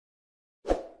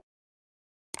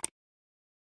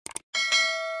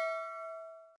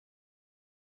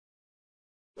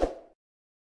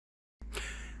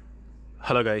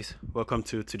Hello guys, welcome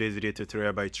to today's video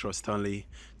tutorial by Trust Stanley.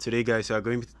 Today guys, we are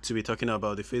going to be talking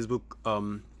about the Facebook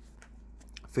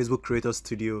Creator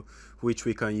Studio, which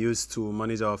we can use to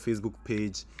manage our Facebook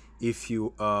page if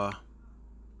you are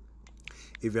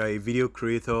a video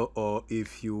creator, or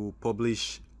if you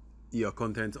publish your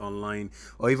content online,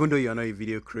 or even though you're not a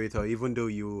video creator, even though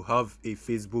you have a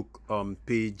Facebook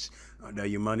page that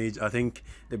you manage. I think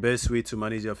the best way to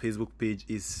manage your Facebook page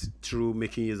is through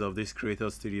making use of this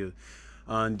Creator Studio.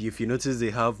 And if you notice,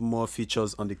 they have more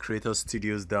features on the Creator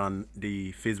Studios than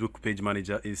the Facebook page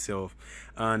manager itself.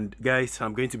 And guys,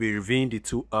 I'm going to be reviewing the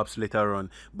two apps later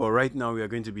on, but right now we are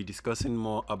going to be discussing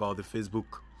more about the Facebook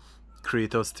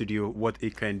Creator Studio, what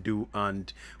it can do,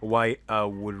 and why I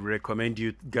would recommend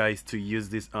you guys to use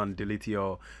this and delete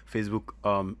your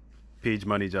Facebook page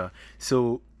manager.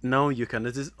 So now you can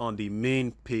notice on the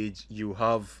main page you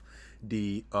have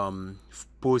the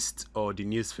post or the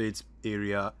news feeds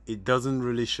area. It doesn't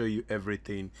really show you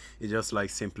everything, it just like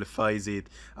simplifies it.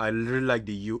 I really like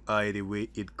the UI, the way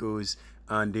it goes.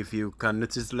 And if you can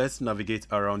notice, let's navigate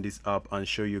around this app and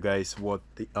show you guys what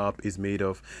the app is made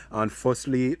of. And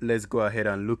firstly, let's go ahead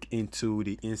and look into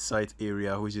the insight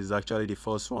area, which is actually the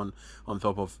first one on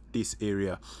top of this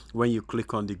area. When you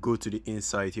click on the go to the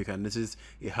insight, you can notice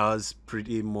it has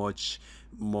pretty much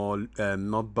more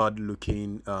not bad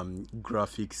looking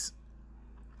graphics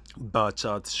bar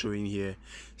chart showing here.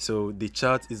 So the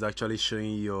chart is actually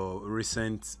showing your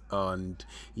recent and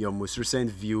your most recent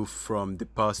view from the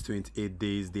past 28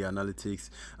 days, the analytics.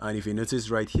 And if you notice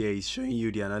right here, it's showing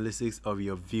you the analytics of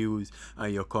your views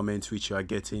and your comments which you are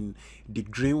getting. The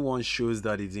green one shows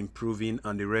that it's improving,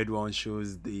 and the red one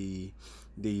shows the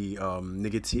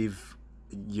negative,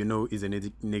 is a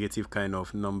negative kind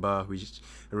of number, which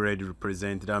red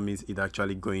represent. That means it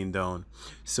actually going down.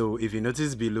 So if you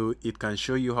notice below, it can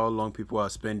show you how long people are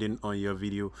spending on your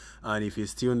video. And if you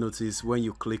still notice, when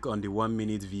you click on the 1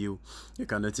 minute view, you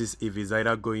can notice if it's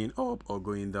either going up or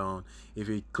going down. If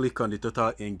you click on the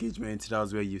total engagement,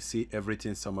 that's where you see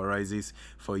everything summarizes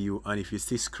for you. And if you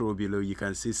still scroll below, you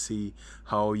can still see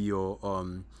how your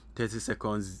 30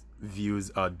 seconds views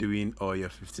are doing, or your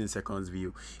 15 seconds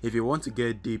view. If you want to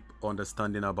get deep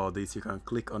understanding about this, you can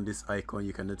click on this icon.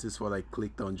 You can notice what I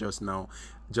clicked on just now,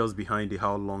 just behind the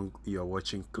how long you're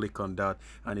watching. Click on that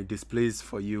and it displays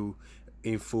for you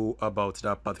info about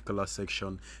that particular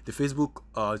section. The Facebook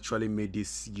actually made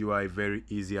this UI very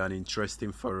easy and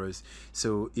interesting for us.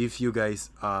 So if you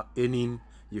guys are earning,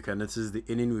 you can notice the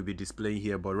earning will be displaying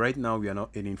here, but right now we are not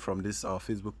earning from this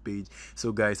Facebook page.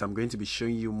 So guys, I'm going to be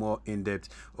showing you more in depth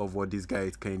of what this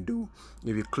guys can do.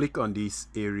 If you click on this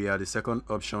area, the second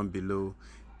option below,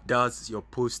 that's your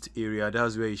post area.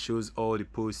 That's where it shows all the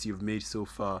posts you've made so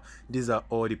far. These are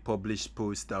all the published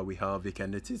posts that we have. You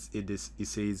can notice it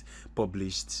says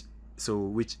published, so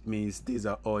which means these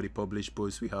are all the published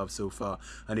posts we have so far.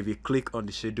 And if you click on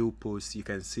the schedule posts, you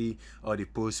can see all the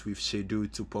posts we've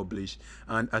scheduled to publish.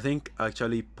 And I think I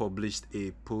actually published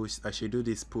a post. I scheduled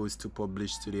this post to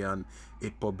publish today, and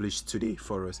it published today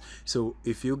for us. So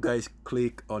if you guys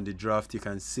click on the draft, you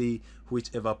can see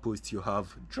whichever post you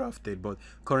have drafted, but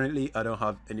currently I don't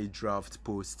have any draft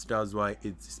posts. That's why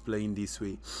it's displaying this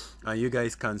way. And you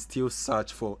guys can still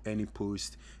search for any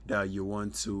post that you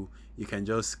want to. You can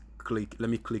just click, let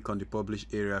me click on the publish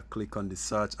area, click on the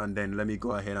search, and then let me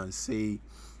go ahead and say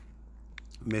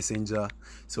Messenger.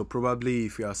 So probably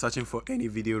if you are searching for any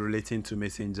video relating to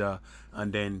Messenger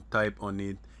and then type on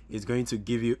it, it's going to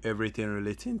give you everything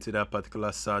relating to that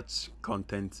particular search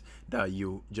content that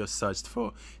you just searched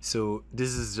for. So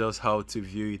this is just how to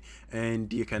view it.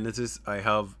 And you can notice I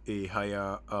have a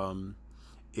higher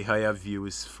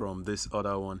views from this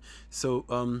other one. So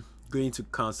going to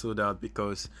cancel that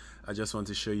because I just want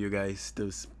to show you guys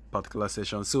this particular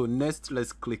session. So next,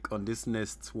 let's click on this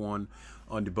next one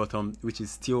on the bottom, which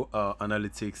is still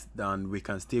analytics. Then we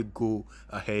can still go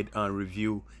ahead and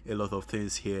review a lot of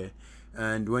things here.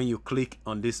 And when you click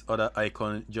on this other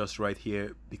icon just right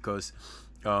here, because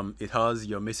it has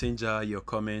your messenger, your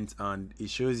comment, and it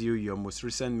shows you your most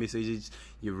recent messages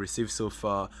you've received so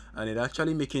far, and it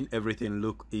actually making everything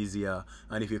look easier.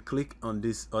 And if you click on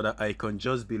this other icon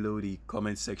just below the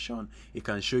comment section, it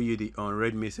can show you the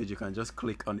unread message. You can just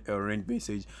click on the unread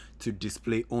message to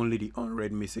display only the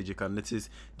unread message. You can notice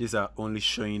these are only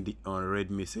showing the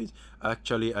unread message.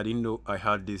 Actually, I didn't know I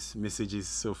had these messages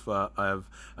so far. I have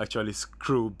actually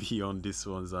scrolled beyond these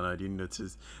ones and I didn't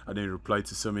notice. I didn't reply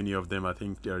to so many of them. I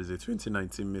think there is a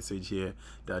 2019 message here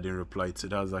that I didn't reply to.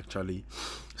 That's actually,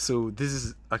 so this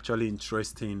is actually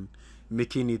interesting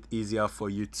making it easier for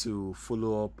you to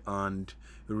follow up and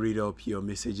read up your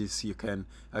messages. You can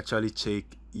actually check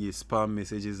your spam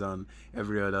messages and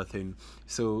every other thing.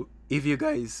 So if you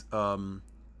guys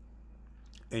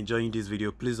enjoying this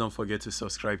video, please don't forget to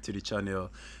subscribe to the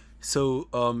channel. So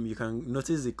you can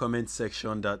notice the comment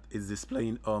section that is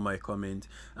displaying all my comments,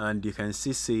 and you can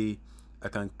see I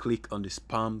can click on the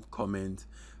spam comment.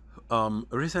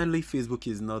 Recently Facebook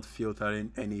is not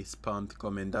filtering any spam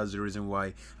comment. That's the reason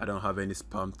why I don't have any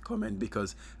spam comment,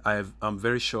 because I'm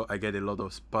very sure I get a lot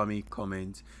of spammy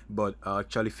comments, but I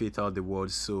actually filter the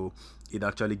words so it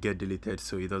actually get deleted,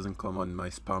 so it doesn't come on my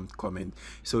spam comment.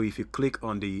 So if you click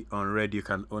on the unread, you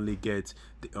can only get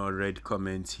the unread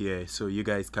comments here, so you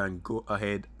guys can go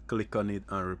ahead, click on it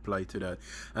and reply to that.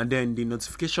 And then the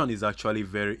notification is actually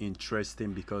very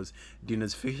interesting, because the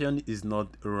notification is not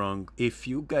wrong. If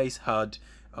you guys had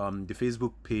the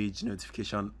Facebook page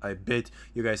notification, I bet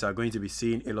you guys are going to be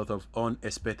seeing a lot of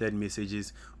unexpected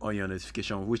messages on your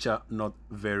notification, which are not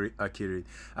very accurate.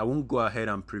 I won't go ahead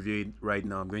and preview it right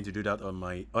now. I'm going to do that on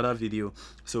my other video,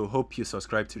 so hope you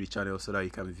subscribe to the channel so that you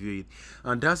can view it.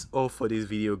 And that's all for this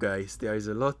video, guys. There is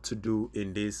a lot to do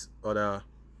in this other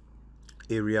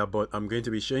area, but I'm going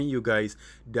to be showing you guys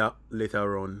that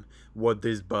later on, what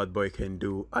this bad boy can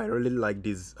do. I really like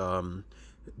this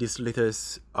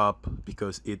latest app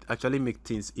because it actually makes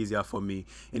things easier for me.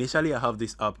 Initially I have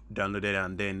this app downloaded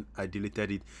and then I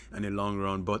deleted it in the long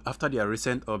run, but after their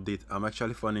recent update, I'm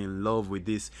actually falling in love with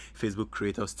this Facebook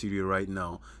Creator Studio right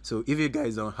now. So if you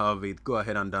guys don't have it, go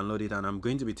ahead and download it, and I'm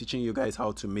going to be teaching you guys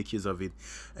how to make use of it.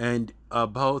 And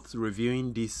about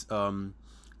reviewing this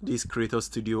Creator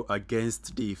Studio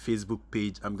against the Facebook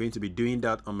page, I'm going to be doing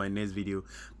that on my next video.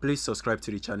 Please subscribe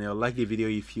to the channel, like the video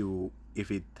if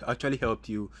it actually helped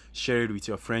you, share it with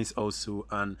your friends also,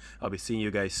 and I'll be seeing you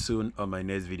guys soon on my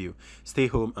next video. Stay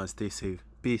home and stay safe.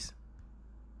 Peace.